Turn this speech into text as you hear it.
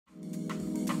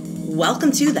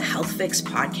Welcome to the Health Fix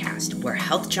podcast, where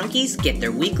health junkies get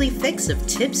their weekly fix of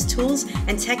tips, tools,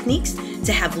 and techniques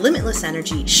to have limitless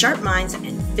energy, sharp minds,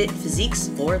 and fit physiques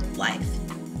for life.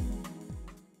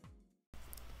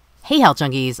 Hey, health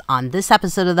junkies. On this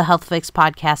episode of the Health Fix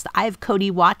podcast, I have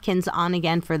Cody Watkins on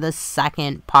again for the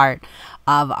second part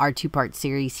of our two-part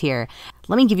series here.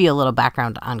 Let me give you a little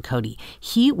background on Cody.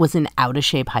 He was an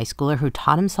out-of-shape high schooler who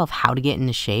taught himself how to get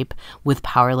into shape with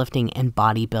powerlifting and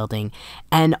bodybuilding.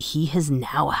 And he has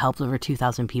now helped over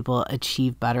 2,000 people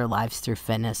achieve better lives through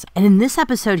fitness. And in this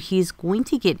episode, he's going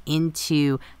to get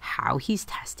into how he's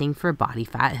testing for body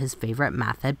fat, his favorite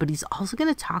method, but he's also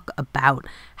going to talk about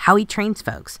how he trains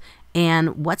folks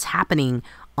and what's happening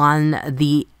on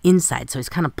the inside. So he's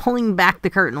kind of pulling back the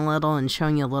curtain a little and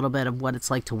showing you a little bit of what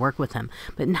it's like to work with him.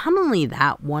 But not only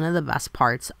that, one of the best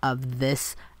parts of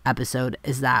this episode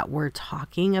is that we're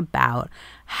talking about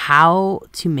how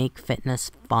to make fitness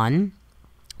fun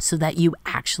so that you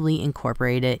actually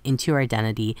incorporate it into your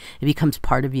identity. It becomes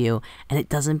part of you and it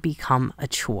doesn't become a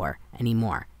chore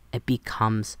anymore. It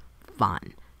becomes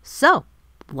fun. So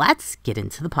let's get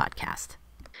into the podcast.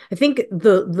 I think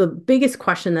the biggest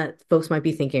question that folks might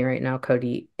be thinking right now,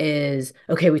 Cody, is,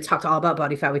 okay, we talked all about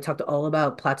body fat. We talked all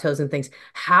about plateaus and things.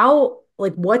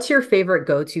 What's your favorite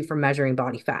go-to for measuring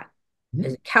body fat?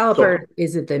 Is it caliper?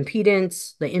 Is it the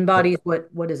impedance, the in-bodies?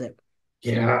 What is it?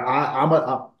 Yeah,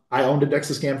 I owned a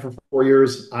DEXA scan for 4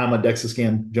 years. I'm a DEXA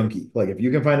scan junkie. Like, if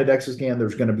you can find a DEXA scan,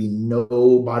 there's going to be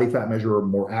no body fat measure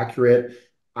more accurate.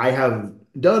 I have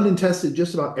done and tested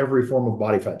just about every form of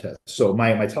body fat test. So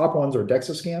my top ones are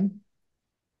DEXA scan.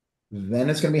 Then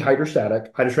it's going to be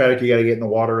hydrostatic. Hydrostatic, you got to get in the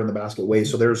water in the basket way.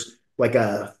 So there's like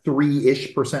a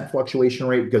 3-ish% fluctuation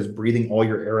rate because breathing all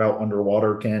your air out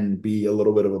underwater can be a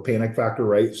little bit of a panic factor,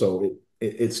 right? So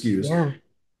it skews. Yeah.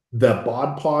 The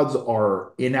bod pods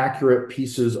are inaccurate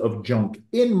pieces of junk,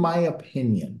 in my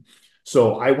opinion.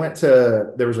 So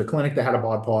there was a clinic that had a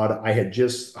bod pod. I had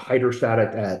just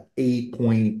hydrostatic at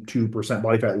 8.2%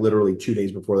 body fat, literally 2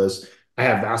 days before this. I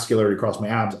have vascularity across my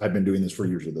abs. I've been doing this for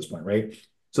years at this point, right?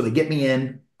 So they get me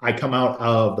in. I come out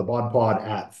of the bod pod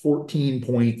at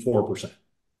 14.4%,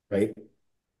 right?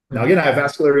 Now, again, I have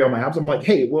vascularity on my abs. I'm like,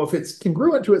 hey, well, if it's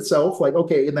congruent to itself, like,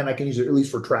 okay, and then I can use it at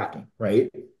least for tracking, right?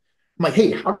 I'm like,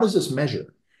 hey, how does this measure?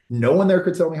 No one there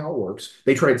could tell me how it works.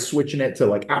 They tried switching it to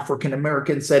like African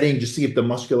American setting, just see if the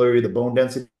muscularity, the bone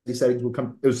density settings would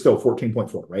come. It was still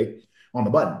 14.4, right? On the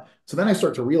button. So then I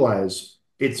start to realize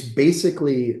it's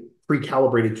basically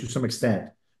pre-calibrated to some extent.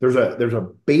 There's a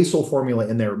basal formula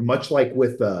in there, much like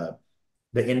with the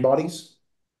in-bodies.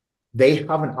 They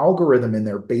have an algorithm in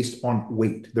there based on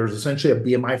weight. There's essentially a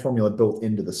BMI formula built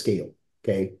into the scale.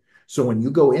 Okay. So when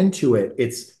you go into it,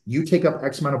 it's you take up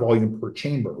X amount of volume per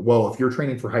chamber. Well, if you're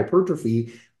training for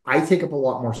hypertrophy, I take up a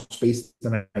lot more space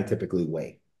than I typically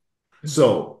weigh.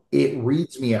 So it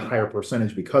reads me a higher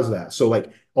percentage because of that. So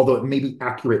like, although it may be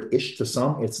accurate-ish to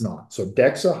some, it's not. So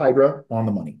DEXA, Hydra on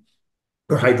the money,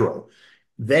 or Hydro.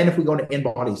 Then if we go to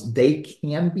in-bodies, they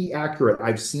can be accurate.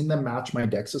 I've seen them match my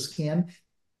DEXA scan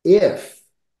if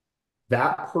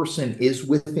that person is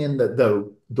within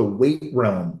the weight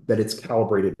realm that it's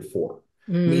calibrated for.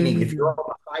 Meaning, if you're on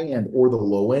the high end or the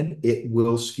low end, it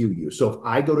will skew you. So if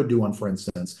I go to do one, for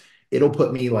instance, it'll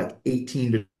put me like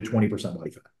 18 to 20%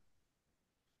 body fat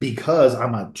because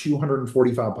I'm a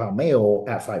 245-pound male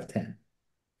at 5'10".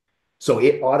 So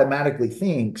it automatically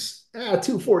thinks,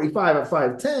 245 at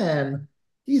 5'10",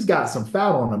 he's got some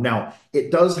fat on him. Now,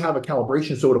 it does have a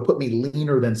calibration, so it'll put me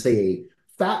leaner than, say, a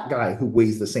fat guy who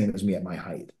weighs the same as me at my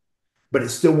height. But it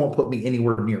still won't put me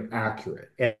anywhere near accurate.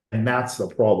 And that's the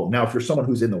problem. Now, if you're someone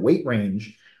who's in the weight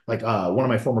range, like one of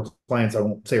my former clients, I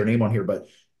won't say her name on here, but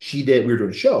we were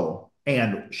doing a show,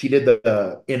 and she did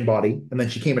the in-body, and then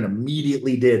she came and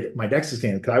immediately did my DEXA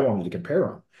scan because I wanted to compare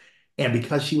them. And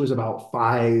because she was about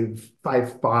 5'5",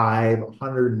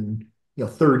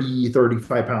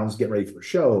 35 pounds getting ready for a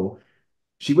show,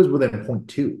 she was within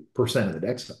 0.2% of the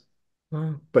DEXA.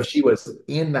 Wow. But she was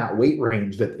in that weight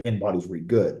range that the in-body's really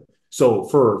good. So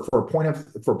for a point of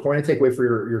takeaway for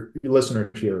your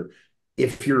listeners here,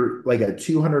 if you're like a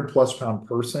 200+ pound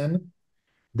person,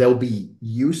 they'll be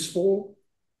useful,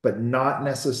 but not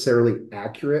necessarily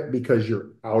accurate because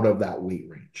you're out of that weight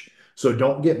range. So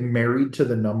don't get married to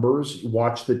the numbers,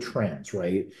 watch the trends,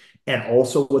 right? And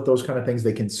also with those kind of things,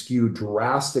 they can skew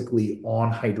drastically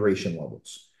on hydration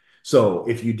levels. So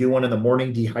if you do one in the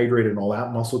morning, dehydrated and all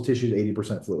that, muscle tissue is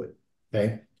 80% fluid,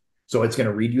 okay? So it's going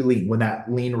to read you lean. When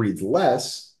that lean reads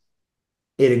less,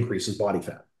 it increases body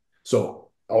fat. So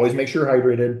always make sure you're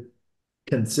hydrated,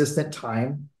 consistent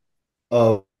time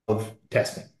of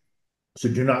testing. So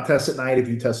do not test at night. If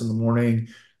you test in the morning,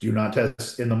 Do not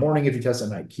test in the morning. If you test at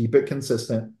night, keep it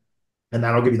consistent. And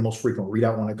that'll give you the most frequent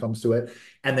readout when it comes to it.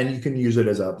 And then you can use it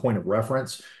as a point of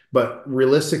reference. But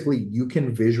realistically, you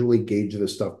can visually gauge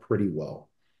this stuff pretty well.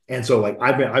 And so like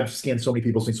I've scanned so many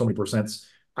people, seen so many percents.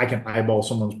 I can eyeball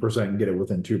someone's percent and get it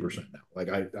within 2% now. Like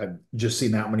I've just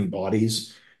seen that many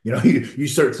bodies. You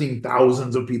start seeing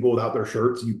thousands of people without their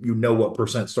shirts. You know what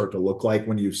percent start to look like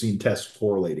when you've seen tests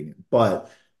correlating it.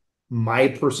 But my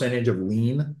percentage of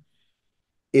lean,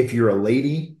 if you're a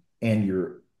lady and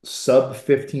you're sub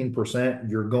 15%,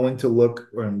 you're going to look,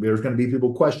 and there's going to be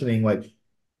people questioning, like,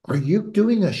 are you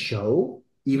doing a show?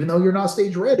 Even though you're not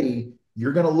stage ready,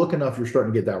 you're going to look enough, you're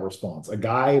starting to get that response. A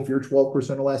guy, if you're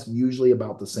 12% or less, usually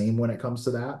about the same when it comes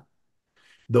to that.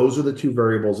 Those are the two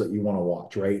variables that you want to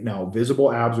watch, right? Now,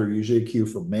 visible abs are usually a cue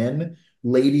for men.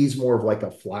 Ladies, more of like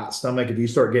a flat stomach. If you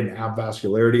start getting ab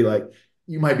vascularity, like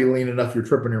you might be lean enough you're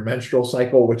tripping your menstrual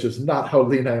cycle, which is not how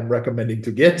lean I'm recommending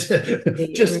to get.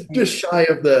 just shy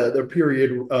of the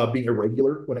period being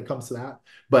irregular when it comes to that.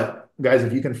 But guys,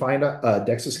 if you can find a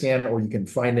DEXA scan or you can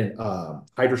find an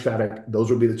hydrostatic, those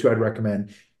would be the two I'd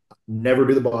recommend. Never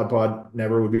do the bod pod.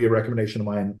 Never would be a recommendation of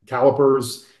mine.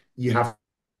 Calipers, you have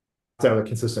to have a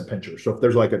consistent pincher. So if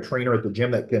there's like a trainer at the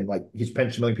gym that can, like, he's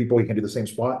pinched a million people, he can do the same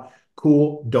spot.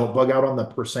 Cool. Don't bug out on the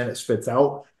percent it spits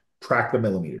out. Track the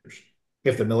millimeters.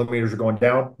 If the millimeters are going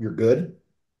down, you're good.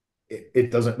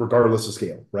 It doesn't, regardless of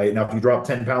scale, right? Now, if you drop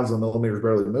 10 pounds and the millimeters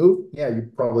barely move, yeah,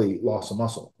 you probably lost some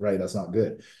muscle, right? That's not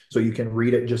good. So you can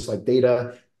read it just like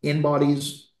data. In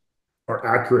bodies are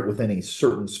accurate within a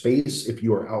certain space. If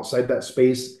you are outside that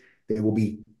space, they will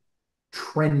be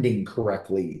trending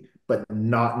correctly, but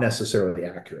not necessarily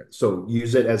accurate. So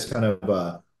use it as kind of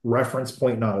a reference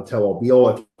point, not a tell all be all.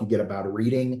 If you get a bad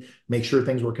reading, make sure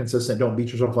things were consistent. Don't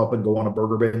beat yourself up and go on a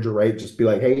burger binge, right? Just be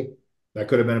like, hey, that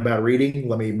could have been a bad reading.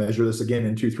 Let me measure this again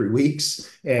in 2, 3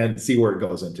 weeks and see where it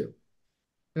goes into.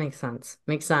 Makes sense.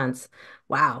 Makes sense.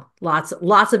 Wow. Lots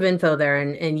of info there.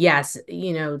 And yes,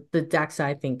 the decks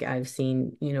I think I've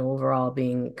seen, overall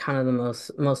being kind of the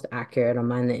most accurate on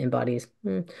mine, the in bodies.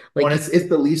 Well, Like, and it's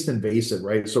the least invasive,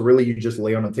 right? So really you just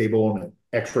lay on a table and it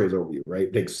x-rays over you, right?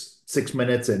 It takes 6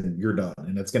 minutes and you're done.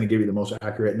 And it's going to give you the most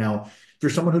accurate. Now, if you're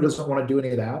someone who doesn't want to do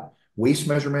any of that, waist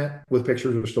measurement with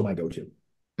pictures are still my go-to.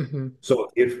 mhm. So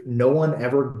if no one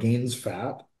ever gains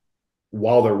fat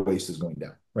while their waist is going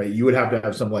down, right? You would have to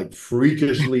have some like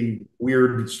freakishly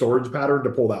weird storage pattern to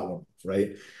pull that one,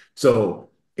 right? So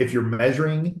if you're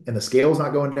measuring and the scale's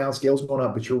not going down, scale's going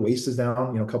up, but your waist is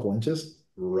down, a couple inches,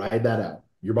 ride that out.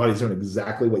 Your body's doing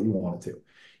exactly what you want it to.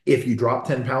 If you drop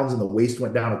 10 pounds and the waist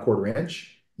went down a quarter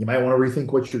inch, you might want to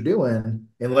rethink what you're doing,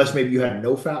 unless maybe you had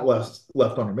no fat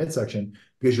left on your midsection,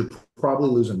 because you're probably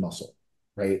losing muscle,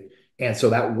 right? And so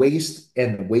that waist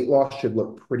and the weight loss should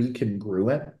look pretty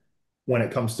congruent when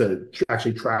it comes to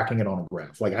actually tracking it on a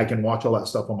graph. Like I can watch all that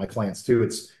stuff on my clients too.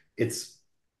 It's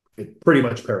pretty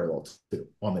much parallel too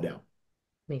on the down.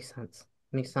 Makes sense.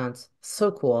 Makes sense.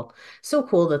 So cool. So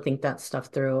cool to think that stuff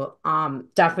through.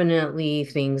 Definitely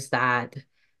things that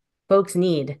folks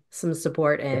need some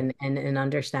support Yeah. and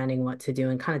understanding what to do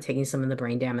and kind of taking some of the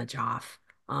brain damage off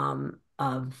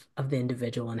of the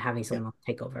individual and having Yeah. someone else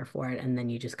take over for it. And then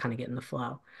you just kind of get in the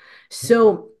flow.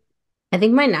 So I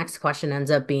think my next question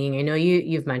ends up being, I know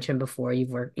you've mentioned before you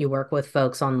work with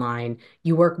folks online,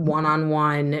 you work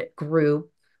one-on-one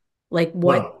group, like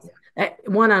what Well,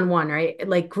 one-on-one, right?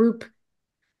 Like group,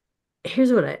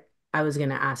 here's what I was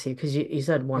gonna ask you because you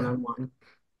said yeah. one-on-one.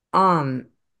 Um,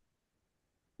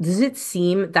 does it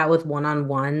seem that with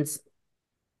one-on-ones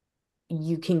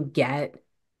you can get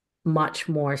much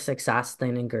more success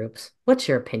than in groups? What's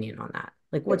your opinion on that?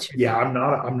 Like, what's your Yeah,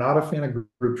 thought? I'm not a fan of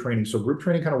group training. So group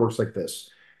training kind of works like this.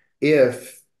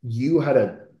 If you had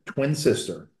a twin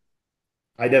sister,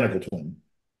 identical twin,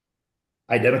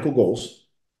 identical goals,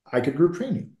 I could group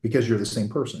train you because you're the same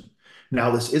person.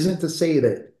 Now, this isn't to say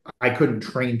that I couldn't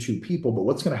train two people, but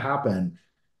what's going to happen?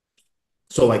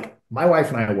 So, like, my wife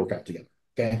and I work out together.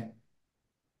 Okay.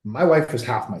 My wife is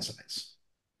half my size.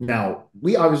 Now,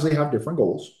 we obviously have different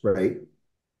goals, right?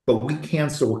 But we can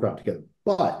still work out together.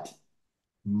 But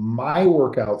my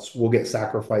workouts will get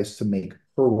sacrificed to make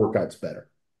her workouts better.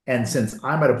 And since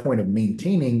I'm at a point of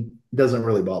maintaining, it doesn't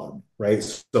really bother me, right?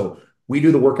 So we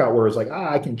do the workout where it's like,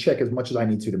 I can check as much as I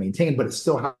need to maintain, but it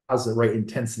still has the right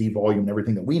intensity, volume, and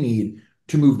everything that we need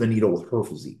to move the needle with her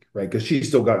physique, right? Because she's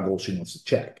still got goals she wants to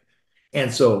check.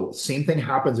 And so same thing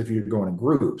happens if you're going in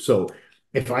group. So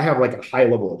if I have like a high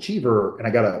level achiever and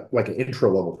I got a like an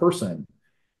intro level person,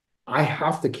 I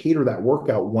have to cater that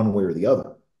workout one way or the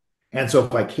other. And so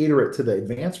if I cater it to the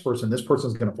advanced person, this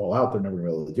person's going to fall out. They're never going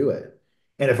to be able to do it.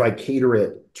 And if I cater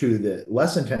it to the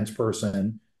less intense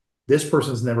person, this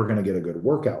person's never going to get a good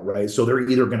workout, right? So they're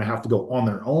either going to have to go on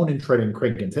their own and try to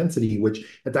crank intensity, which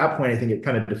at that point, I think it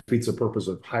kind of defeats the purpose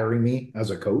of hiring me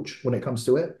as a coach when it comes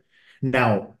to it.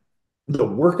 Now, the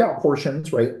workout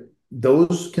portions, right?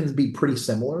 Those can be pretty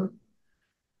similar,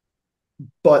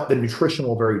 but the nutrition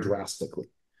will vary drastically.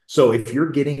 So if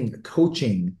you're getting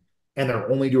coaching and they're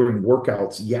only doing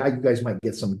workouts, yeah, you guys might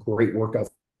get some great workouts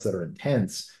that are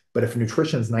intense. But if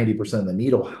nutrition is 90% of the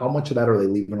needle, how much of that are they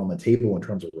leaving on the table in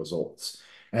terms of results?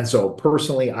 And so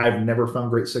personally, I've never found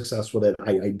great success with it.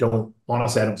 I don't,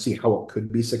 honestly, I don't see how it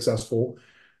could be successful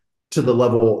to the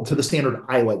level, to the standard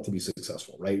I like to be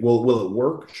successful, right? Will it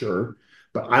work? Sure.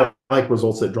 But I like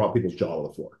results that drop people's jaw to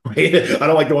the floor, right? I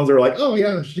don't like the ones that are like, oh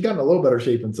yeah, she got in a little better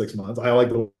shape in 6 months. I like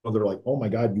the ones that are like, oh my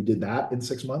God, you did that in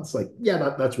 6 months. Like,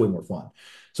 yeah, that's way more fun.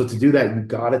 So to do that, you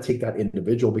got to take that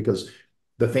individual, because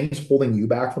the things holding you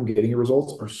back from getting your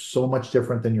results are so much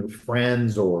different than your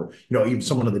friends, or, even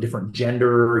someone of a different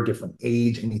gender, different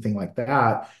age, anything like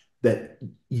that, that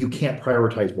you can't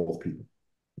prioritize both people.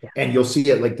 And you'll see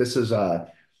it, like, this is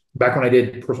back when I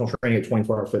did personal training at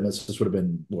 24 Hour Fitness. This would have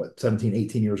been what, 17,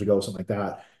 18 years ago, something like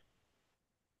that.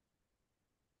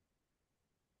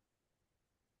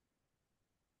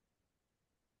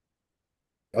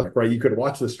 Right, you could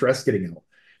watch the stress getting out,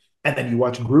 and then you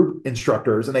watch group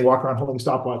instructors and they walk around holding a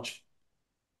stopwatch.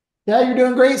 Yeah, you're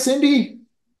doing great, Cindy,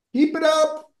 keep it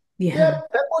up. Yeah.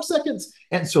 Yep, 10 more seconds.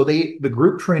 And so the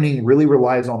group training really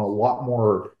relies on a lot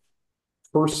more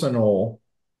personal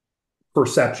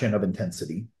perception of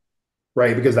intensity,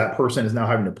 right? Because that person is now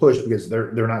having to push because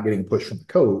they're not getting pushed from the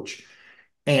coach.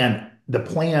 And the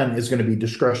plan is going to be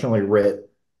discretionally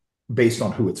writ based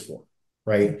on who it's for,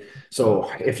 right? So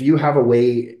if you have a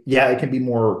way, yeah, it can be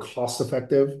more cost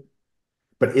effective,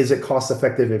 but is it cost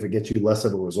effective if it gets you less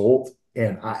of a result?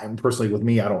 And personally, with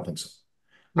me, I don't think so.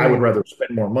 I would Right. rather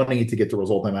spend more money to get the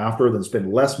result I'm after than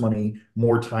spend less money,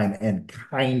 more time, and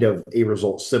kind of a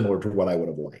result similar to what I would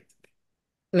have liked.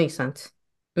 Makes sense.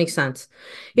 Makes sense.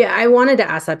 Yeah, I wanted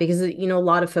to ask that because, a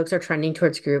lot of folks are trending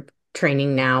towards group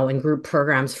training now and group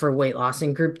programs for weight loss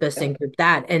and group this Yeah. and group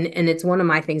that. And it's one of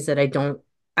my things that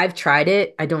I've tried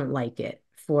it. I don't like it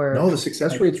No, the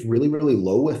success like, rate's really, really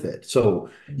low with it. So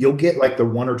you'll get like the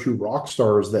one or two rock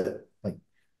stars that, like,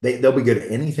 they'll be good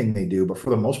at anything they do, but for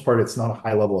the most part, it's not a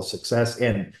high level of success.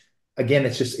 And again,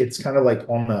 it's kind of like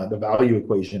on the value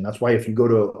equation. That's why if you go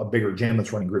to a bigger gym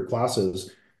that's running group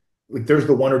classes, like, there's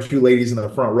the one or two ladies in the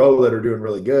front row that are doing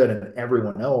really good, and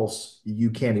everyone else, you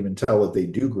can't even tell if they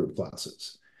do group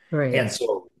classes. right. And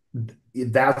so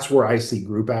that's where I see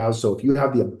group as. So if you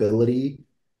have the ability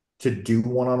to do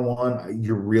one-on-one,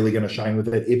 you're really going to shine with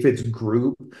it. If it's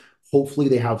group, hopefully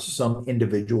they have some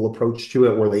individual approach to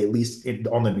it, where they at least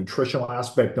on the nutritional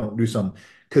aspect don't do some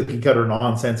cookie cutter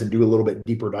nonsense and do a little bit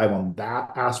deeper dive on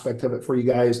that aspect of it for you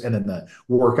guys. And then the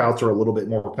workouts are a little bit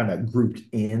more kind of grouped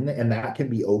in, and that can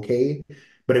be okay.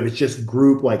 But if it's just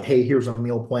group, like, hey, here's a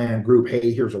meal plan, group,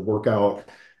 hey, here's a workout,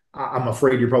 I'm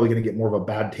afraid you're probably going to get more of a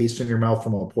bad taste in your mouth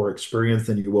from a poor experience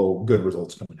than you will good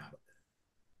results coming out of it.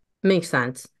 Makes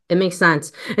sense. It makes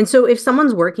sense. And so if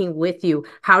someone's working with you,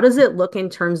 how does it look in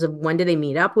terms of when do they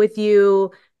meet up with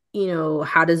you?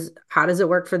 How does it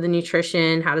work for the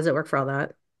nutrition? How does it work for all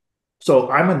that? So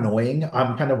I'm annoying.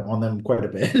 I'm kind of on them quite a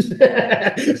bit.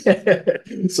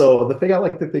 So the thing I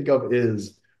like to think of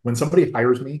is when somebody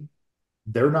hires me,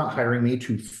 they're not hiring me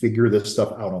to figure this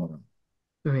stuff out on their own.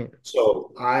 Right.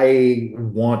 So I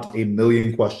want a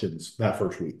million questions that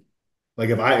first week. Like,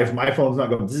 if my phone's not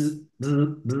going zzz, zzz,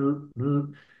 zzz,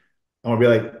 zzz, I'm gonna be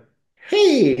like,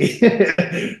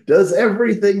 hey, does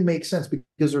everything make sense?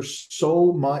 Because there's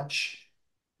so much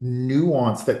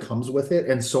nuance that comes with it,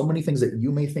 and so many things that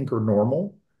you may think are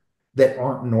normal that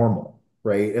aren't normal,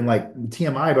 right? And like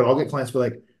TMI, but I'll get clients be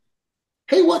like,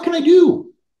 hey, what can I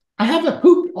do? I haven't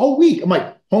pooped all week. I'm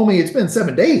like, homie, it's been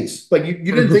 7 days. Like, you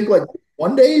didn't think like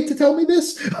one day to tell me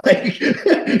this? Like,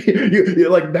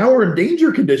 you're like, now we're in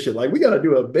danger condition. Like, we got to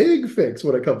do a big fix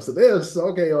when it comes to this.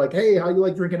 Okay, like, hey, how you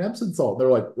like drinking Epsom salt? And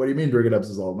they're like, what do you mean drinking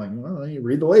Epsom salt? I'm like, well, you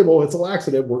read the label. It's a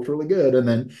laxative, works really good. And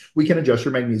then we can adjust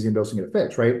your magnesium dose and get it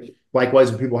fixed, right? Likewise,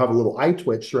 if people have a little eye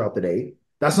twitch throughout the day,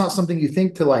 that's not something you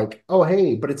think to like, oh,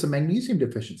 hey, but it's a magnesium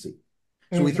deficiency.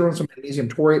 So we throw in some magnesium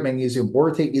taurate, magnesium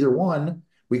orotate, either one.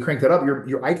 We crank that up,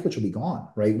 your eye twitch will be gone,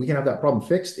 right? We can have that problem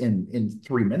fixed in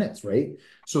 3 minutes, right?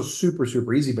 So super,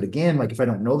 super easy. But again, like, if I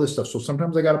don't know this stuff, so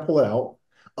sometimes I got to pull it out.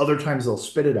 Other times they'll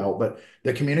spit it out, but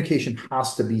the communication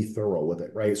has to be thorough with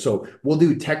it, right? So we'll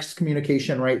do text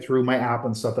communication right through my app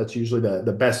and stuff. That's usually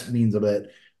the best means of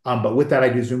it. But with that, I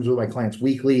do Zooms with my clients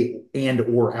weekly and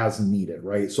or as needed,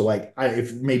 right? So like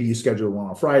if maybe you schedule one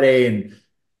on Friday and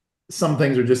some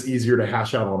things are just easier to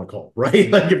hash out on a call,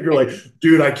 right? Like if you're like,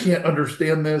 dude, I can't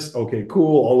understand this. Okay,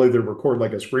 cool. I'll either record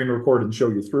like a screen record and show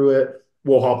you through it.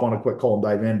 We'll hop on a quick call and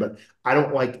dive in. But I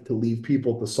don't like to leave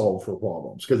people to solve for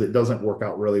problems because it doesn't work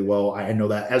out really well. I know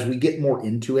that as we get more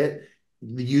into it,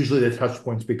 usually the touch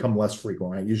points become less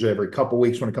frequent, right? Usually every couple of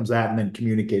weeks when it comes to that, and then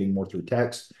communicating more through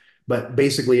text. But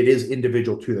basically, it is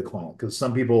individual to the client because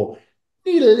some people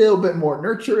need a little bit more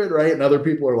nurture it, right? And other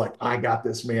people are like, I got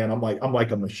this, man. I'm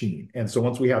like a machine. And so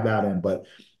once we have that in, but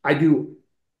I do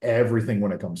everything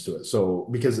when it comes to it. So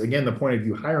because again, the point of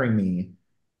you hiring me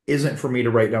isn't for me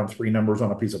to write down three numbers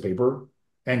on a piece of paper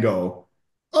and go,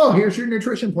 oh, here's your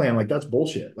nutrition plan. Like that's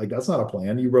bullshit. Like that's not a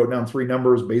plan. You wrote down three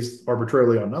numbers based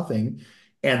arbitrarily on nothing,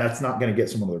 and that's not going to get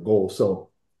some of their goals. So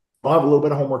I'll have a little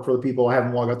bit of homework for the people. I have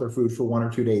them log out their food for 1 or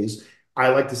 2 days. I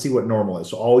like to see what normal is.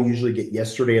 So I'll usually get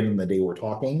yesterday and then the day we're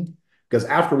talking. Because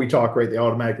after we talk, right, they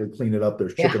automatically clean it up.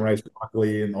 There's Yeah. chicken, rice,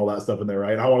 broccoli, and all that stuff in there,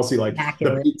 right? I want to see like the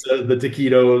Immaculate. pizza, the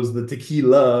taquitos, the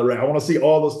tequila, right? I want to see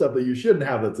all the stuff that you shouldn't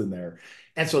have that's in there.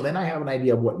 And so then I have an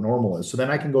idea of what normal is. So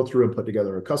then I can go through and put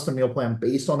together a custom meal plan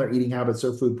based on their eating habits,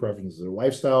 their food preferences, their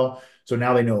lifestyle. So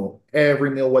now they know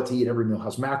every meal what to eat. Every meal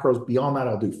has macros. Beyond that,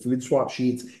 I'll do food swap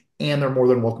sheets, and they're more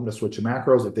than welcome to switch to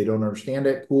macros. If they don't understand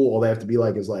it, cool. All they have to be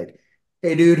like is like,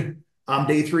 hey, dude, I'm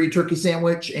day 3 turkey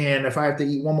sandwich. And if I have to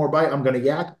eat one more bite, I'm going to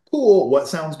yak. Cool. What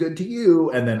sounds good to you?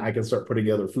 And then I can start putting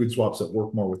together food swaps that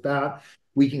work more with that.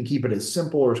 We can keep it as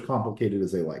simple or as complicated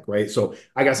as they like, right? So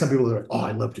I got some people that are like, oh,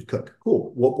 I love to cook.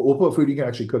 Cool. We'll put food you can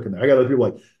actually cook in there. I got other people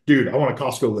like, dude, I want a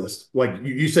Costco list. Like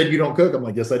you said you don't cook. I'm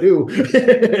like, yes, I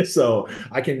do. So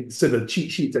I can send a cheat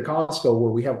sheet to Costco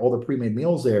where we have all the pre-made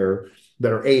meals there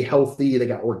that are healthy. They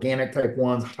got organic type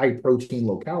ones, high protein,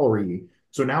 low calorie.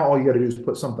 So now all you got to do is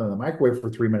put something in the microwave for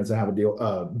 3 minutes and have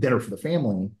a dinner for the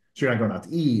family. So you're not going out to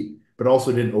eat, but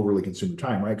also didn't overly consume your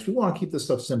time, right? Because we want to keep this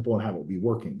stuff simple and have it be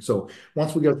working. So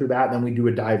once we go through that, then we do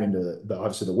a dive into the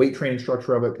obviously the weight training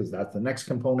structure of it because that's the next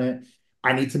component.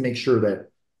 I need to make sure that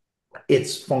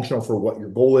it's functional for what your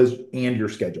goal is and your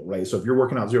schedule, right? So if you're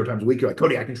working out 0 times a week, you're like,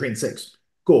 Cody, I can train 6.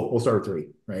 Cool, we'll start at 3,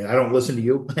 right? I don't listen to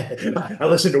you. I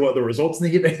listen to what the results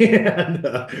need. And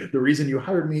the reason you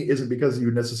hired me isn't because you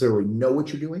necessarily know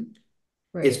what you're doing.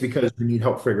 It's Right. because you need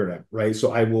help figuring it out, right?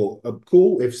 So I will,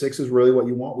 cool, if 6 is really what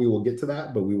you want, we will get to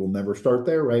that, but we will never start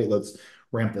there, right? Let's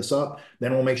ramp this up.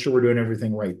 Then we'll make sure we're doing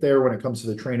everything right there when it comes to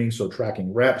the training. So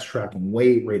tracking reps, tracking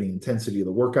weight, rating intensity of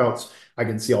the workouts. I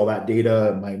can see all that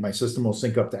data. My system will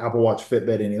sync up to Apple Watch,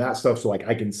 Fitbit, any of that stuff. So like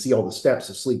I can see all the steps,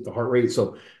 the sleep, the heart rate.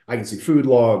 So I can see food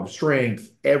log,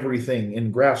 strength, everything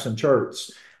in graphs and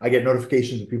charts. I get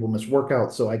notifications if people miss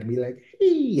workouts. So I can be like,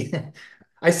 hey,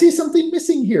 I see something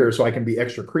missing here, so I can be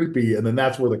extra creepy. And then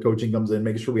that's where the coaching comes in,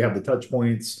 making sure we have the touch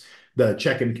points, the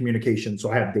check-in communication.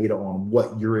 So I have data on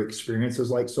what your experience is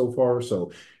like so far.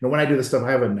 So, when I do this stuff, I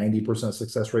have a 90%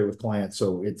 success rate with clients.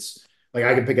 So it's like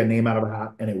I can pick a name out of a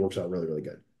hat and it works out really, really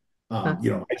good. Huh.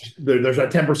 There's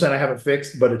that 10% I haven't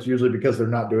fixed, but it's usually because they're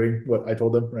not doing what I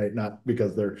told them, right? Not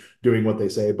because they're doing what they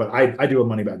say, but I do a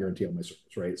money back guarantee on my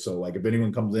service, right? So like if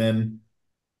anyone comes in,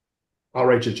 I'll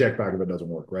write you a check back if it doesn't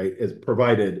work, right? It's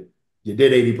provided you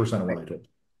did 80% of what I told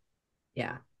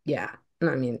Yeah. Yeah.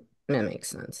 I mean, that makes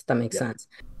sense. That makes you. Yeah. sense.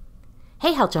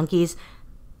 Hey, health junkies.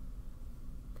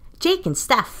 Jake and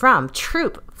Steph from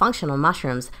Troop Functional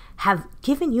Mushrooms have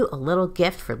given you a little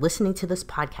gift for listening to this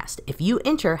podcast. If you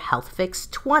enter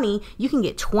HealthFix20, you can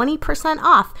get 20%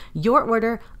 off your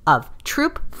order of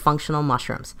Troop Functional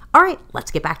Mushrooms. All right,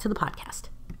 let's get back to the podcast.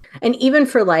 And even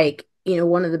for like,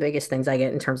 one of the biggest things I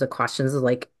get in terms of questions is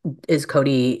like, is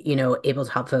Cody, able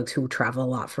to help folks who travel a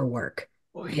lot for work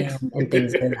Oh, yeah. and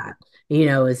things like that?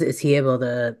 Is he able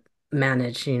to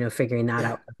manage, figuring that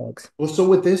Yeah. out for folks? Well, so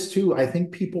with this too, I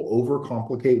think people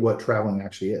overcomplicate what traveling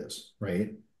actually is,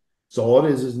 right? So all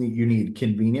it is you need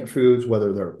convenient foods,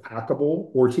 whether they're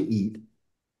packable or to eat.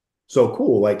 So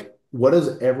cool. Like, what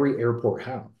does every airport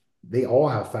have? They all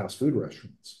have fast food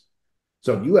restaurants.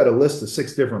 So if you had a list of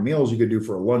 6 different meals you could do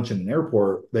for a lunch in an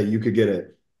airport that you could get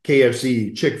at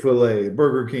KFC, Chick-fil-A,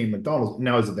 Burger King, McDonald's.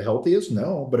 Now, is it the healthiest?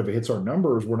 No, but if it hits our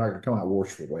numbers, we're not going to come out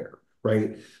worse for wear,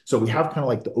 right? So we have kind of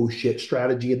like the oh shit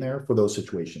strategy in there for those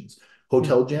situations.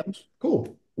 Hotel gyms,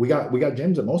 cool. We got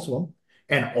gyms at most of them,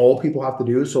 and all people have to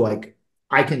do so like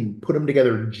I can put them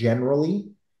together generally,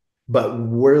 but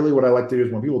really, what I like to do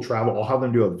is when people travel, I'll have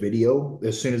them do a video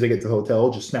as soon as they get to the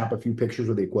hotel, just snap a few pictures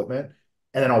of the equipment,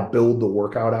 and then I'll build the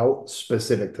workout out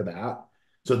specific to that.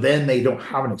 So then they don't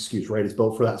have an excuse, right? It's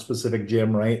built for that specific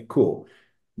gym, right? Cool.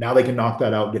 Now they can knock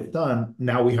that out, get it done.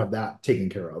 Now we have that taken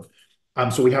care of.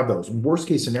 So we have those. Worst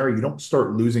case scenario, you don't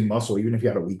start losing muscle even if you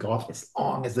had a week off, as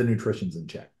long as the nutrition's in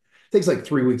check. It takes like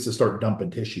 3 weeks to start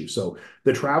dumping tissue. So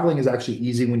the traveling is actually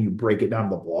easy when you break it down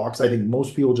to the blocks. I think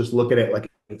most people just look at it like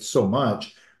it's so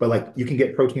much, but like you can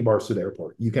get protein bars through the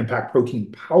airport. You can pack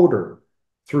protein powder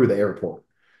through the airport.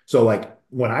 So like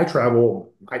when I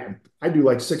travel, I do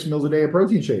like 6 meals a day of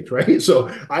protein shakes, right?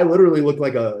 So I literally look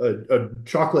like a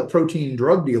chocolate protein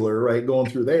drug dealer, right? Going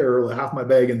through there, half my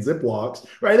bag in Ziplocs,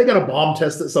 right? They got to bomb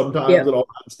test it sometimes Yep. and all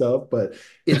that stuff, but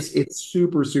it's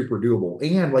super, super doable.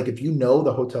 And like if you know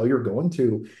the hotel you're going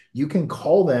to, you can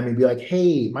call them and be like,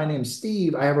 hey, my name's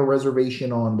Steve. I have a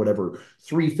reservation on whatever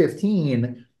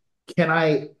 315. Can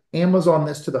I Amazon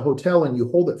this to the hotel and you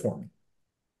hold it for me?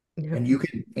 Yep. And you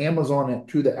can Amazon it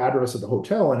to the address of the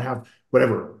hotel and have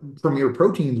whatever Premier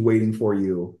Proteins waiting for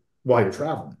you while you're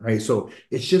traveling, right? So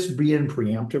it's just being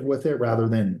preemptive with it rather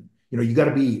than, you got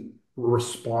to be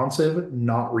responsive,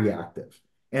 not reactive.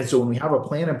 And so when we have a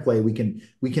plan in play, we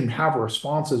can have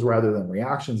responses rather than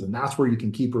reactions, and that's where you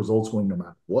can keep results going no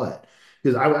matter what.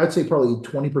 Because I'd say probably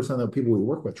 20% of the people we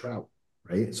work with travel,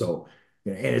 right? So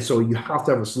and so you have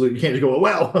to have a solution. You can't just go,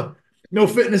 well, no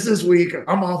fitness this week.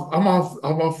 I'm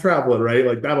off traveling, right?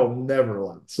 Like that'll never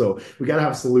last. So we got to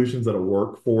have solutions that'll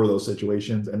work for those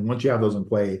situations. And once you have those in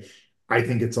play, I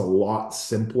think it's a lot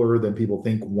simpler than people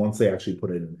think once they actually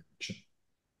put it in action.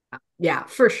 Yeah,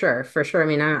 for sure, for sure. I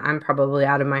mean, I'm probably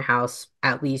out of my house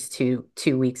at least two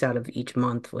weeks out of each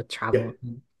month with Yeah. travel.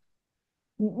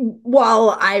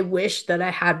 While I wish that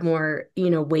I had more,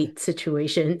 weight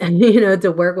situation,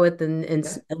 to work with, and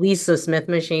Yeah. at least a Smith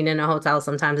machine in a hotel,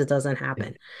 sometimes it doesn't Yeah.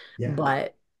 happen. Yeah.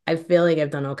 But I feel like I've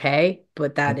done okay.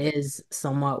 But that Yeah. is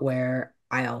somewhat where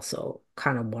I also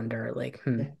kind of wonder, like,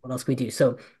 Yeah. what else we do?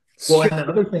 So, Well, and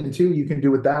another thing too, you can do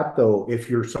with that though, if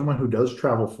you're someone who does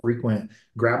travel frequent,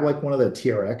 grab like one of the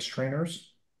TRX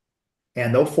trainers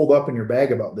and they'll fold up in your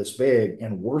bag about this big.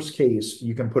 And worst case,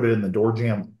 you can put it in the door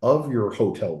jamb of your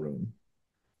hotel room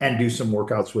and do some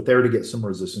workouts with there to get some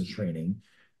resistance training.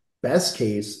 Best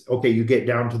case, okay, you get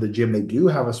down to the gym, they do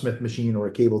have a Smith machine or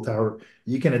a cable tower.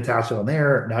 You can attach it on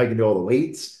there. Now you can do all the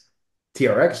weights,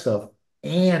 TRX stuff,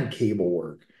 and cable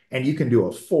work. And you can do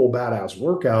a full badass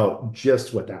workout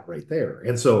just with that right there.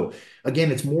 And so, again,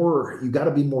 it's more, you got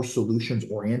to be more solutions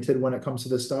oriented when it comes to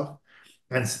this stuff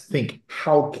and think,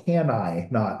 how can I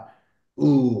not,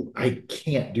 ooh, I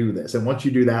can't do this. And once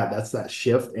you do that, that's that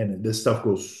shift. And this stuff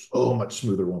goes so much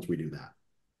smoother once we do that.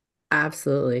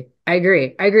 absolutely. I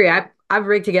agree. I agree. I've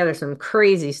rigged together some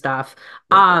crazy stuff.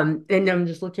 Yeah. And I'm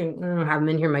just looking, I don't have them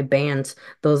in here, my bands.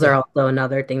 Those are Yeah. also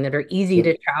another thing that are easy to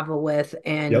Yep. travel with,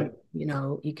 and Yep.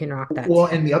 you can rock that Well,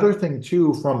 too. and the other thing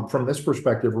too, from this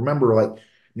perspective, remember, like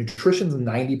nutrition's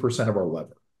 90% of our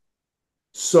lever.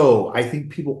 So I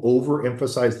think people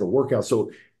overemphasize the workout.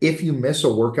 So if you miss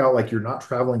a workout, like you're not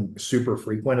traveling super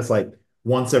frequent, it's like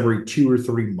once every 2 or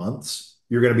 3 months,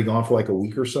 you're going to be gone for like a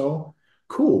week or so.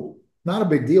 Cool. Not a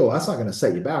big deal. That's not going to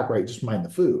set you back, right? Just mind the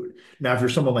food. Now, if you're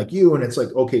someone like you and it's like,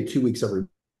 okay, 2 weeks every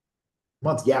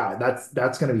month, yeah,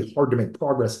 that's going to be hard to make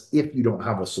progress if you don't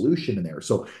have a solution in there.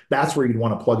 So that's where you'd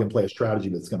want to plug and play a strategy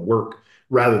that's going to work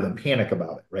rather than panic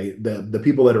about it, right? The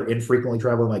people that are infrequently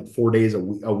traveling like 4 days a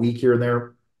week here and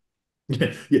there,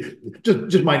 yeah,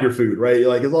 just mind your food, right?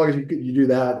 Like as long as you do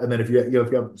that, and then if you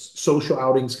have social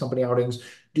outings, company outings,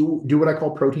 do what I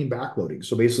call protein backloading.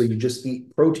 So basically, you just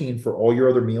eat protein for all your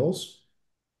other meals.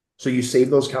 So you save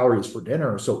those calories for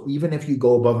dinner. So even if you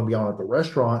go above and beyond at the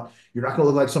restaurant, you're not going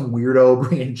to look like some weirdo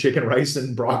bringing chicken rice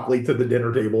and broccoli to the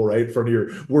dinner table, right? In front of your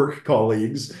work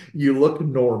colleagues. You look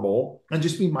normal and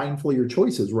just be mindful of your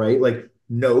choices, right? Like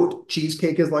note,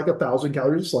 cheesecake is like 1,000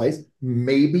 calories a slice.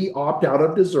 Maybe opt out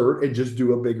of dessert and just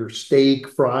do a bigger steak,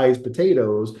 fries,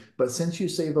 potatoes. But since you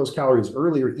save those calories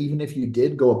earlier, even if you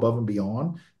did go above and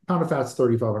beyond, pound of fat's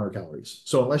 3,500 calories.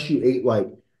 So unless you ate like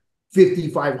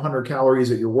 5,500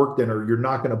 calories at your work dinner, you're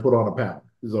not going to put on a pound.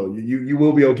 So you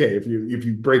will be okay if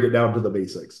you break it down to the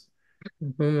basics.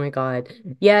 Oh my God.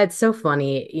 Yeah, it's so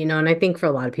funny, and I think for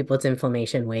a lot of people it's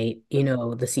inflammation weight,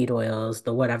 the seed oils,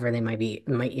 the whatever they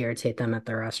might irritate them at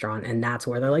the restaurant. And that's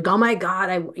where they're like, oh my God,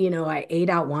 I ate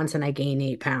out once and I gained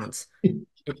 8 pounds.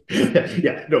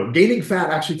 Yeah, no, gaining fat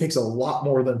actually takes a lot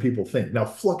more than people think. Now,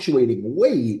 fluctuating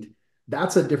weight,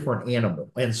 that's a different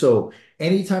animal. And so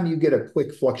anytime you get a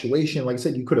quick fluctuation, like I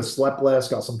said, you could have slept less,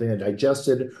 got something that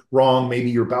digested wrong,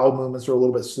 maybe your bowel movements are a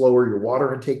little bit slower, your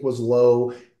water intake was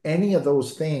low. Any of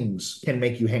those things can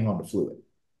make you hang on to fluid.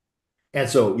 And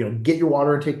so, get your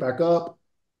water intake back up,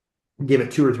 give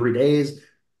it 2 or 3 days.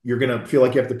 you're going to feel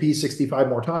like you have to pee 65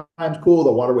 more times. Cool.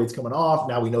 The water weight's coming off.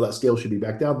 Now we know that scale should be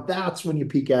back down. That's when you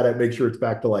peek at it, make sure it's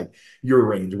back to like your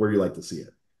range where you like to see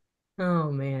it.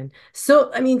 Oh man.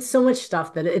 So I mean, so much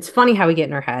stuff that it's funny how we get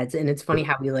in our heads, and it's funny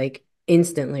how we like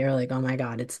instantly are like, oh my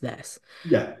God, it's this.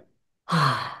 Yeah.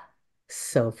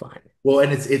 So fun. Well,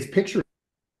 and it's pictures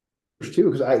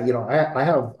too, because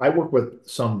I work with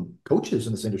some coaches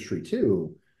in this industry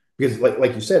too, because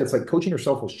like you said, it's like coaching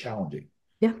yourself was challenging.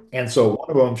 Yeah. And so one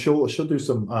of them, she'll do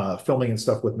some filming and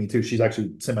stuff with me too. She's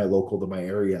actually semi-local to my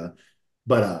area.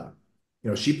 But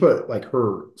she put like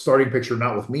her starting picture,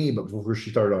 not with me, but before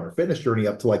she started on her fitness journey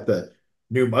up to like the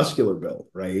new muscular build,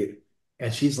 right?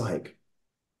 And she's like,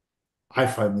 I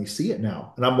finally see it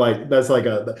now. And I'm like, that's like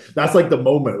the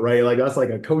moment, right? Like that's like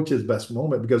a coach's best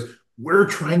moment because we're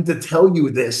trying to tell you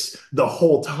this the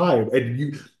whole time.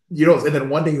 And and then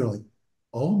one day you're like,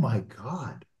 oh my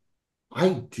God, I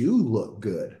do look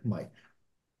good. I'm like,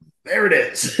 there it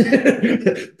is.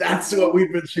 That's what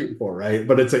we've been shooting for, right?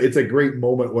 But it's a great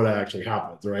moment when it actually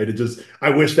happens, right? I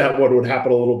wish that one would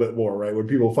happen a little bit more, right? When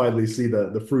people finally see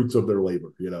the fruits of their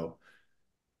labor.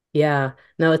 Yeah.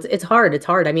 No, it's hard. It's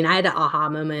hard. I mean, I had an aha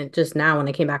moment just now when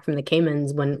I came back from the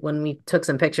Caymans when we took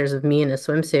some pictures of me in a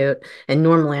swimsuit. And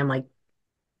normally I'm like,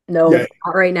 Yeah. no,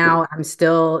 not right now. I'm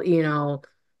still, I'm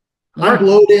I'm working.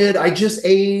 bloated. I just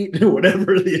ate,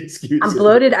 whatever the excuse I'm is.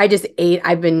 bloated. I just ate.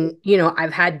 I've been,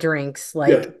 I've had drinks like,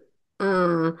 Yeah.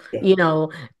 mm, Yeah. you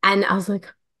know, and I was like,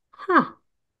 huh.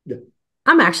 Yeah.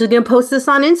 I'm actually gonna post this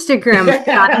on Instagram. It's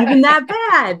not even Yeah. that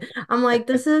bad. I'm like,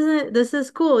 this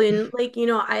is cool. And like,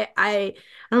 I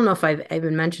don't know if I've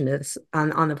even mentioned this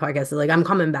on the podcast. Like I'm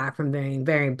coming back from being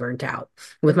very burnt out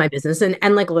with my business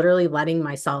and like literally letting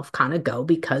myself kind of go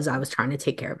because I was trying to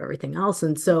take care of everything else.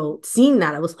 And so seeing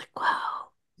that, I was like, wow,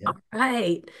 Yeah. all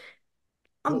right,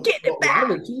 I'm Well, getting it a lot of back.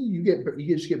 it too,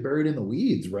 you just get buried in the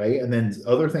weeds, right? And then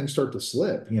other things start to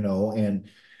slip, and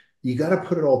you got to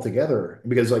put it all together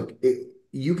because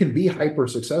you can be hyper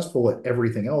successful at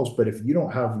everything else, but if you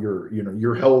don't have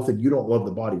your health and you don't love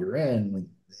the body you're in, like,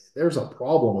 there's a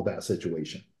problem with that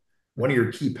situation. One of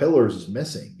your key pillars is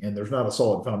missing, and there's not a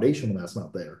solid foundation when that's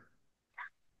not there.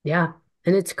 Yeah.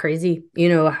 And it's crazy,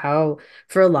 how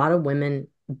for a lot of women,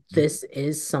 this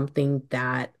is something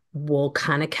that will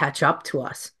kind of catch up to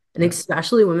us. And Yeah,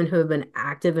 especially women who have been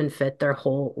active and fit their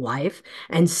whole life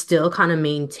and still kind of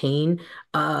maintain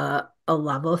a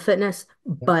level of fitness,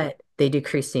 yeah, but they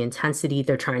decrease the intensity.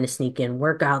 They're trying to sneak in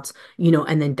workouts,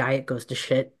 and then diet goes to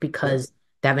shit yeah, because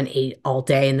they haven't ate all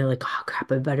day and they're like, oh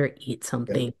crap, I better eat yeah.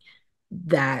 something.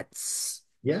 That's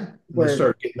Yeah, and they where,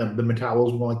 start getting the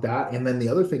metabolism like that. And then the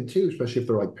other thing too, especially if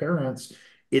they're like parents,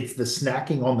 it's the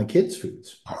snacking on the kids'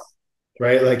 foods,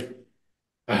 right? Like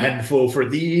a handful for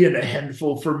thee and a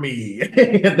handful for me.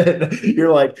 And then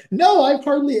you're like, no, I've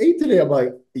hardly ate today. I'm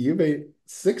like, you've ate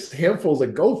 6 handfuls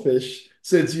of goldfish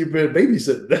since you've been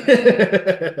babysitting.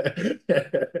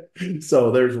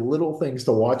 So there's little things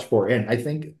to watch for. And I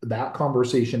think that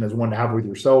conversation is one to have with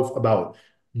yourself about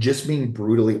just being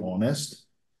brutally honest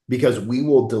because we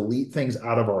will delete things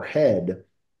out of our head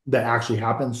that actually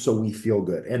happen so we feel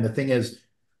good. And the thing is,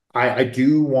 I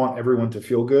do want everyone to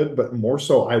feel good, but more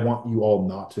so, I want you all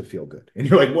not to feel good. And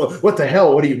you're like, well, what the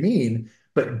hell? What do you mean?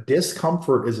 But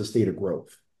discomfort is a state of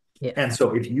growth. yeah, And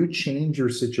so if you change your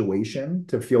situation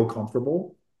to feel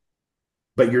comfortable,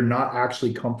 but you're not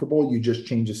actually comfortable, you just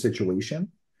change the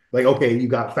situation. Like, okay, you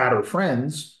got fatter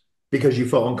friends because you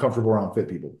felt uncomfortable around fit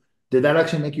people. Did that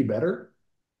actually make you better?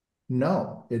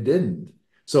 No, it didn't.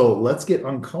 So let's get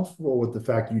uncomfortable with the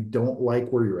fact you don't like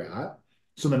where you're at.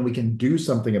 So then we can do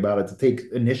something about it to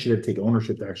take initiative, take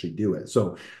ownership to actually do it.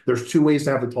 So there's 2 ways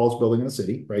to have the tallest building in the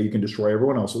city, right? You can destroy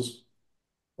everyone else's,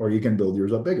 or you can build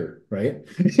yours up bigger, right?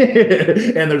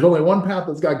 And there's only one path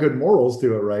that's got good morals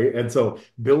to it, right? And so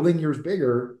building yours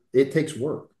bigger, it takes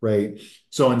work, right?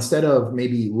 So instead of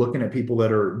maybe looking at people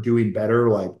that are doing better,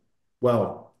 like,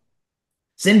 well,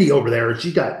 Cindy over there,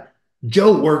 she got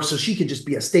Joe works, so she can just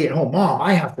be a stay-at-home mom.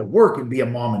 I have to work and be a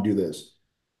mom and do this.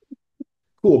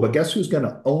 Cool, but guess who's going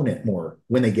to own it more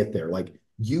when they get there? Like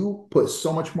you put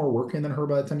so much more work in than her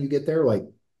by the time you get there. Like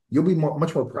you'll be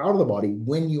much more proud of the body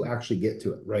when you actually get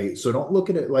to it, right? So don't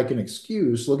look at it like an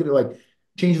excuse. Look at it like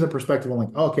changing the perspective on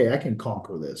like, okay, I can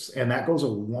conquer this, and that goes a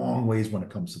long ways when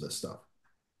it comes to this stuff.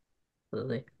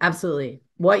 absolutely. Absolutely.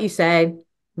 What you say,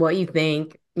 what you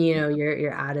think,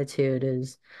 your attitude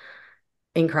is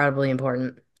incredibly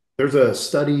important. There's a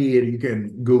study, and you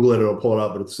can Google it; it'll pull it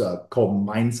up. But it's called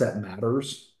Mindset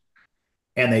Matters,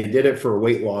 and they did it for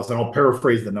weight loss. And I'll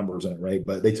paraphrase the numbers in it, right?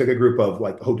 But they took a group of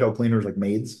like hotel cleaners, like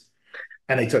maids,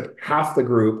 and they took half the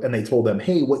group and they told them,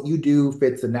 hey, what you do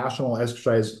fits the national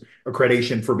exercise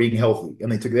accreditation for being healthy.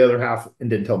 And they took the other half and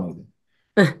didn't tell me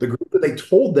anything. The group that they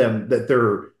told them that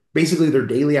their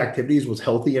daily activities was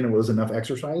healthy and it was enough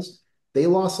exercise, they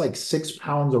lost like 6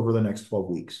 pounds over the next 12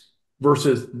 weeks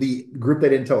versus the group that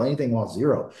didn't tell anything lost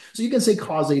zero. So you can say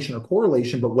causation or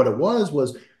correlation, but what it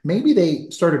was maybe they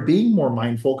started being more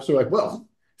mindful because they're like, well,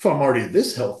 if I'm already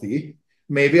this healthy,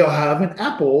 maybe I'll have an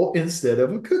apple instead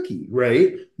of a cookie,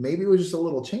 right? Maybe it was just a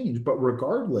little change, but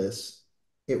regardless,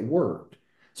 it worked.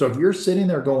 So if you're sitting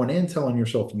there going in telling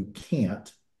yourself you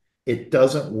can't, it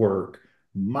doesn't work,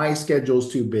 my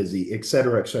schedule's too busy, et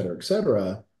cetera, et cetera, et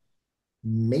cetera,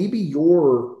 maybe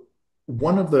you're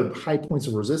one of the high points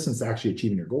of resistance to actually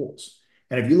achieving your goals.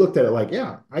 And if you looked at it like,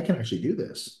 yeah, I can actually do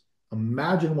this,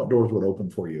 imagine what doors would open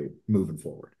for you moving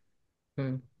forward.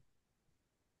 Hmm.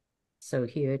 So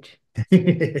huge.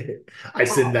 I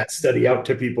send that study out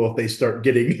to people if they start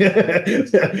getting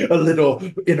a little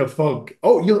in a funk.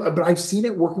 Oh, but I've seen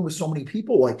it working with so many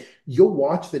people. Like you'll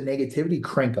watch the negativity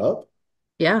crank up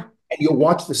Yeah. and you'll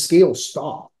watch the scale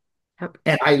stop. Yep.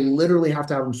 And I literally have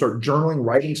to have them start journaling,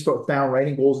 writing stuff down,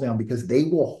 writing goals down because they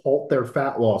will halt their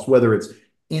fat loss, whether it's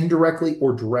indirectly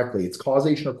or directly. It's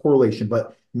causation or correlation.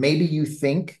 But maybe you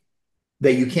think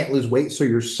that you can't lose weight, so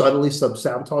you're subtly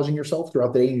sabotaging yourself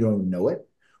throughout the day and you don't even know it.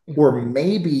 Or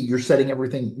maybe you're setting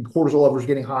everything, cortisol levels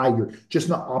getting high, you're just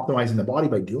not optimizing the body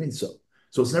by doing so.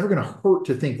 So it's never going to hurt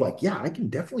to think like, yeah, I can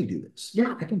definitely do this.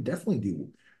 Yeah, I can definitely do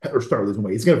or start losing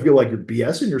weight. It's going to feel like you're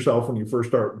BSing yourself when you first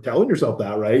start telling yourself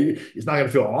that, right? It's not going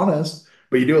to feel honest,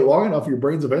 but you do it long enough, your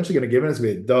brain's eventually going to give in. It's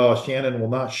going to be, duh, Shannon will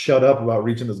not shut up about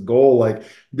reaching this goal. Like,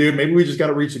 dude, maybe we just got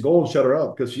to reach the goal and shut her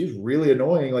up because she's really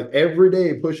annoying. Like every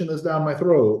day pushing this down my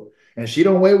throat. And she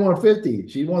don't weigh 150.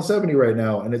 She's 170 right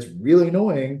now. And it's really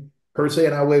annoying her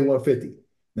saying I weigh 150. And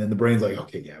then the brain's like,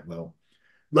 okay, yeah, well,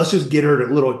 let's just get her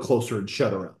a little closer and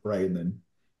shut her up, right? And then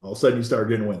all of a sudden you start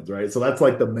getting wins, right? So that's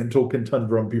like the mental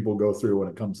conundrum people go through when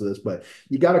it comes to this. But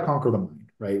you got to conquer the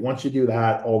mind, right? Once you do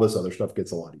that, all this other stuff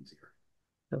gets a lot easier.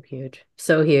 So huge.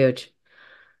 So huge.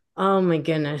 Oh my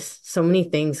goodness. So many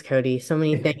things, Cody. So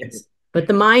many things. But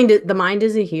the mind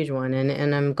is a huge one.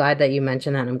 And I'm glad that you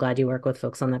mentioned that. I'm glad you work with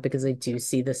folks on that because I do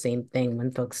see the same thing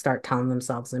when folks start telling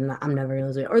themselves I'm never gonna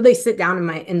lose weight. Or they sit down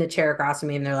in the chair across from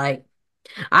me and they're like,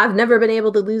 I've never been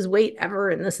able to lose weight ever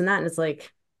and this and that. And it's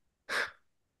like,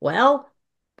 well,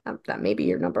 that may be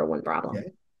your number one Yeah. problem.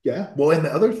 Yeah. Well, and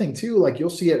the other thing too, like you'll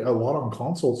see it a lot on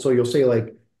consults. So you'll say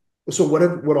like, so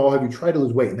what all have you tried to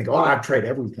lose weight? And they go, oh, I've tried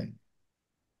everything.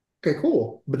 Okay,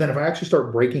 cool. But then if I actually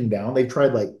start breaking down, they've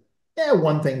tried like,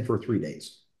 one thing for 3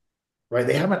 days, right?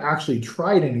 They haven't actually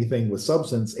tried anything with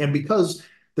substance. And because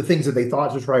the things that they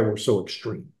thought to try were so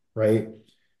extreme, right?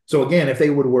 So again, if they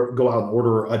would go out and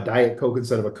order a Diet Coke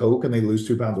instead of a Coke and they lose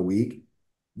 2 pounds a week,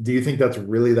 do you think that's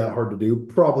really that hard to do?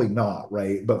 Probably not,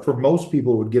 right? But for most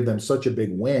people, it would give them such a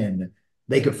big win,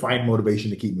 they could find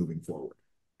motivation to keep moving forward.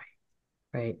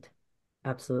 Right.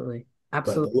 Absolutely. But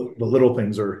Absolutely. the little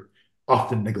things are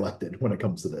often neglected when it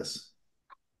comes to this.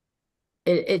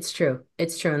 It's true.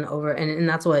 It's true. And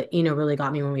that's what, really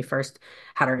got me when we first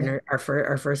had Yeah. our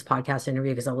first podcast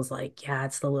interview, because I was like, yeah,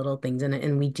 it's the little things.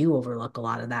 And we do overlook a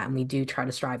lot of that. And we do try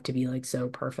to strive to be like so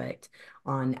perfect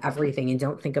on everything and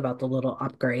don't think about the little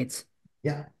upgrades.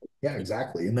 Yeah. Yeah,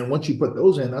 exactly. And then once you put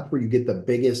those in, that's where you get the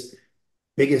biggest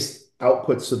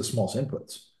outputs to the smallest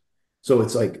inputs. So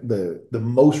it's like the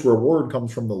most reward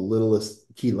comes from the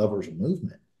littlest key levers of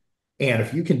movement. And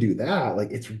if you can do that, like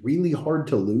it's really hard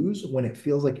to lose when it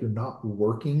feels like you're not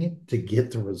working to get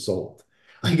the result.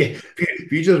 Like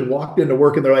if you just walked into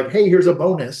work and they're like, hey, here's a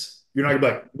bonus, you're not gonna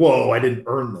be like, whoa, I didn't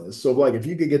earn this. So like if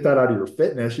you could get that out of your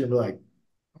fitness, you're gonna be like,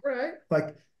 all right,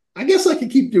 like I guess I can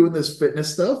keep doing this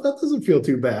fitness stuff. That doesn't feel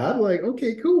too bad. Like,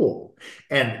 okay, cool.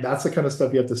 And that's the kind of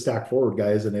stuff you have to stack forward,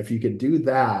 guys. And if you can do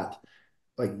that,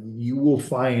 like you will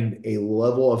find a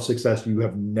level of success you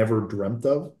have never dreamt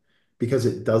of because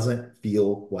it doesn't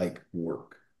feel like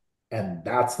work. And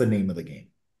that's the name of the game.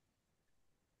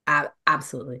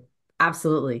 Absolutely.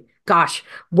 Absolutely. Gosh.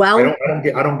 I Well, don't, I don't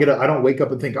get, I don't get, I don't wake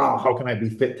up and think, oh, how can I be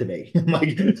fit today?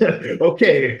 Like,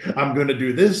 okay, I'm going to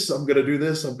do this. I'm going to do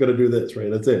this. I'm going to do this.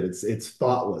 Right. That's it. It's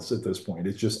thoughtless at this point.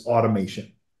 It's just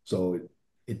automation. So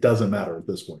it doesn't matter at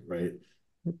this point. Right.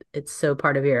 it's so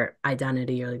part of your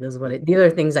identity. You're like, this is the other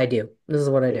things I do. This is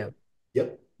what I do.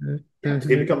 Yep. Yeah, it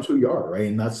Mm-hmm. becomes who you are, right?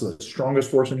 And that's the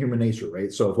strongest force in human nature,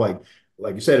 right? So if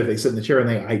like you said, if they sit in the chair and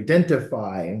they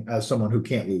identify as someone who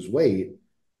can't lose weight,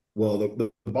 well,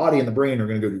 the body and the brain are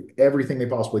going to go do everything they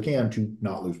possibly can to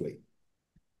not lose weight.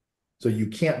 So you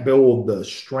can't build the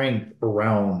strength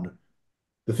around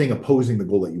the thing opposing the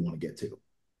goal that you want to get to.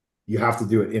 You have to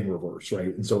do it in reverse,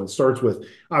 right? And so it starts with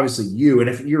obviously you. And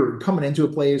if you're coming into a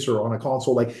place or on a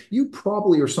console, like you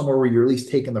probably are somewhere where you're at least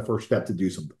taking the first step to do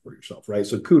something for yourself, right?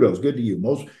 So kudos, good to you.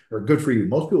 Most or good for you.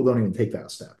 Most people don't even take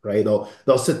that step, right?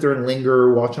 They'll sit there and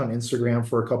linger, watch on Instagram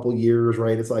for a couple years,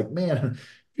 right? It's like, man,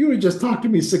 if you would have just talked to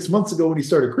me 6 months ago when he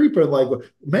started creeping, like,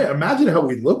 man, imagine how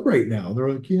we look right now. They're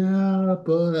like, yeah,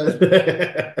 but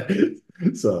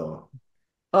so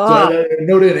Oh, I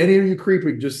note in any of you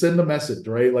creeping, just send a message,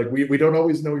 right? Like we don't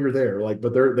always know you're there, like,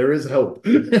 but there is help.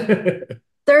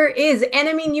 there is. And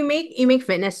I mean, you make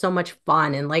fitness so much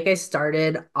fun. And like I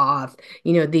started off,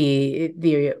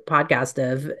 the podcast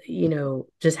of,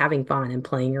 just having fun and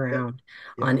playing around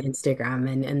Yeah. on Instagram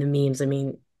and the memes. I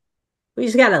mean, we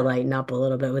just gotta lighten up a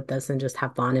little bit with this and just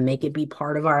have fun and make it be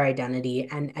part of our identity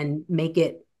and make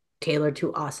it tailored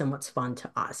to us and what's fun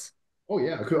to us. Oh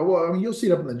yeah. Well, I mean, you'll see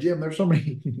it up in the gym. There's so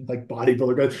many like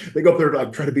bodybuilder guys. They go up there to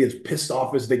like try to be as pissed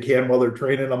off as they can while they're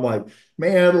training. I'm like,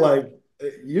 man, like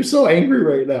you're so angry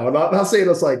right now. Not saying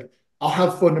it's like I'll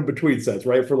have fun in between sets,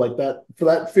 right? For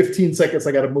that 15 seconds,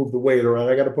 I got to move the weight or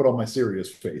I got to put on my serious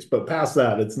face. But past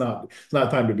that, it's not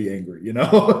time to be angry, you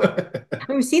know?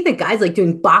 You see the guys like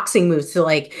doing boxing moves to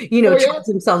like, Oh yeah. charge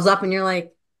themselves up, and you're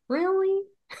like, really?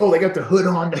 Oh, they got the hood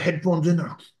on, the headphones in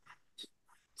there.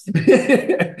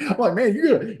 I'm like, man,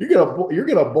 you're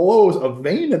gonna blow a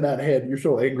vein in that head. You're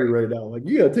so angry right now. Like,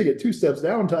 you gotta take it 2 steps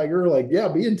down, Tiger. Like, yeah,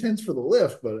 be intense for the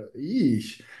lift, but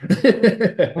yeesh.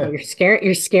 Oh,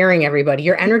 you're scaring everybody.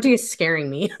 Your energy is scaring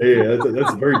me. Yeah,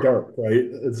 that's very dark, right?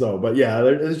 And so, but yeah,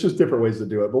 there's just different ways to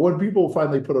do it. But when people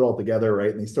finally put it all together, right,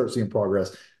 and they start seeing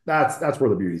progress, that's where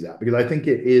the beauty's at. Because I think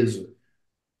it is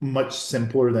much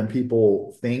simpler than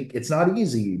people think. It's not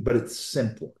easy, but it's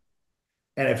simpler.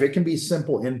 And if it can be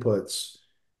simple inputs,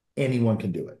 anyone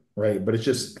can do it, right? But it's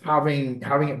just having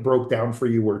it broke down for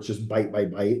you where it's just bite by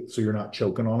bite, so you're not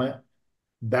choking on it.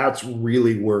 That's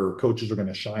really where coaches are going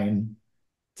to shine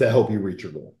to help you reach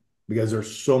your goal because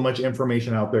there's so much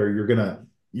information out there. You're gonna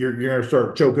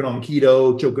start choking on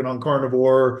keto, choking on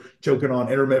carnivore, choking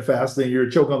on intermittent fasting. You're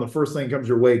choking on the first thing that comes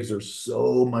your way because there's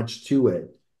so much to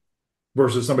it.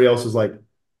 Versus somebody else is like,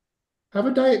 have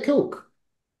a diet coke.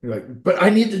 You're like, but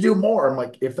I need to do more. I'm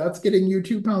like, if that's getting you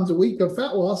 2 pounds a week of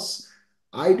fat loss,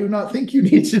 I do not think you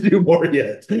need to do more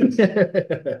yet.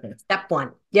 Step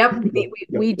one. Yep. We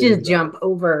Yep, just exactly. jump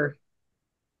over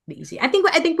the easy. I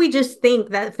think we just think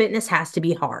that fitness has to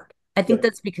be hard. I think Yep.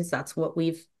 that's because that's what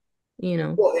we've, you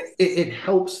know. Well, it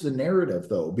helps the narrative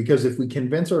though, because if we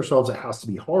convince ourselves it has to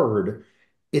be hard,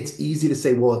 it's easy to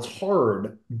say, well, it's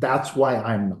hard. That's why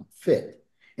I'm not fit.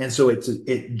 And so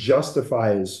it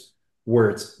justifies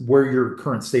where your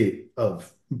current state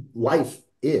of life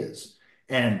is.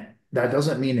 And that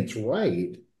doesn't mean it's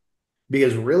right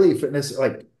because really fitness,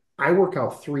 like I work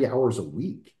out 3 hours a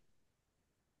week.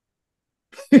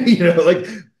 Like Wow.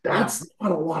 that's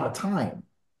not a lot of time.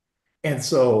 And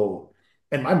so,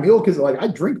 and my meal, because like I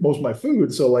drink most of my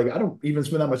food, so like I don't even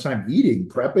spend that much time eating,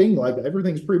 prepping. Like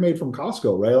everything's pre-made from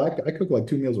Costco, right? Like I cook like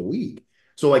 2 meals a week.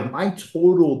 So like my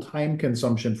total time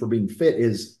consumption for being fit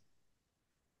is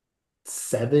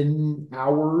 7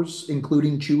 hours,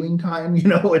 including chewing time.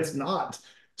 It's not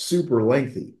super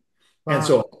lengthy. And Wow.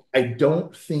 so I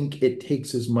don't think it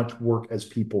takes as much work as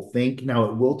people think. Now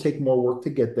it will take more work to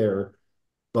get there,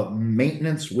 but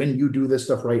maintenance, when you do this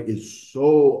stuff right, is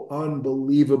so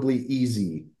unbelievably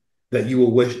easy that you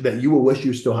will wish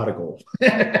you still had a goal.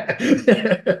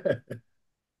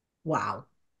 Wow.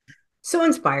 So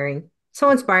inspiring. So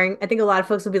inspiring. I think a lot of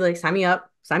folks will be like, sign me up,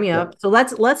 sign me Yep. up. So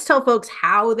let's tell folks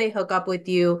how they hook up with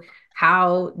you.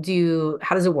 How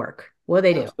does it work? What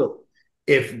do they do? So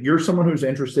if you're someone who's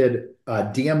interested,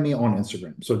 DM me on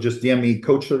Instagram. So just DM me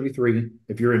Coach33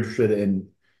 if you're interested in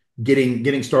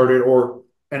getting started,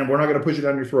 and we're not going to push it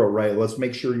down your throat, right? Let's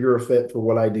make sure you're a fit for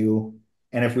what I do.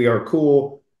 And if we are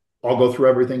cool, I'll go through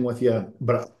everything with you.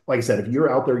 But like I said, if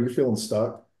you're out there, you're feeling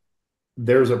stuck,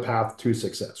 there's a path to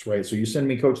success, right? So you send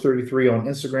me Coach33 on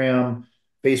Instagram,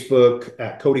 Facebook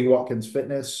at Cody Watkins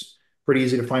Fitness. Pretty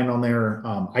easy to find on there.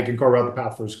 I can carve out the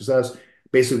path for success.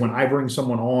 Basically, when I bring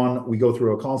someone on, we go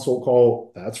through a consult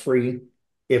call. That's free.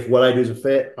 If what I do is a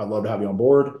fit, I'd love to have you on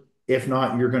board. If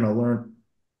not, you're going to learn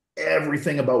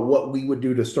everything about what we would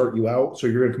do to start you out. So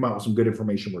you're going to come out with some good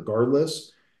information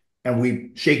regardless. And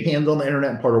we shake hands on the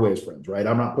internet and part our ways friends, right?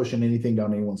 I'm not pushing anything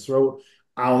down anyone's throat.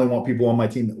 I only want people on my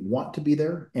team that want to be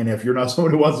there. And if you're not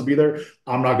someone who wants to be there,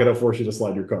 I'm not going to force you to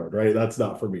slide your card, right? That's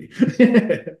not for me.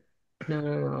 No,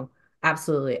 no, no.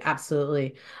 Absolutely,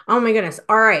 absolutely. Oh my goodness.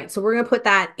 All right. So we're going to put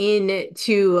that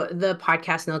into the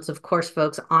podcast notes, of course,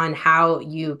 folks, on how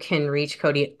you can reach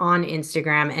Cody on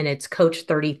Instagram. And it's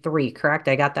Coach33, correct?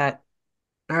 I got that.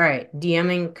 All right.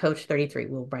 DMing Coach33.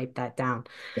 We'll write that down.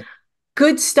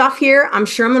 Good stuff here. I'm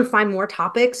sure I'm going to find more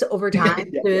topics over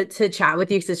time Yeah, to chat with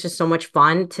you because it's just so much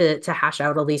fun to hash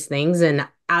out all these things. And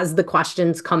as the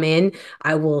questions come in,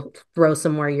 I will throw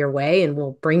some more your way and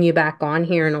we'll bring you back on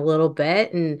here in a little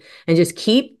bit and just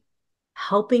keep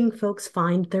helping folks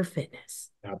find their fitness.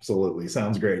 absolutely.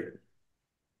 Sounds great.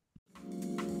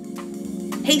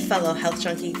 Hey, fellow health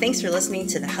junkie, thanks for listening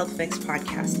to the Health Fix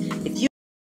podcast. If you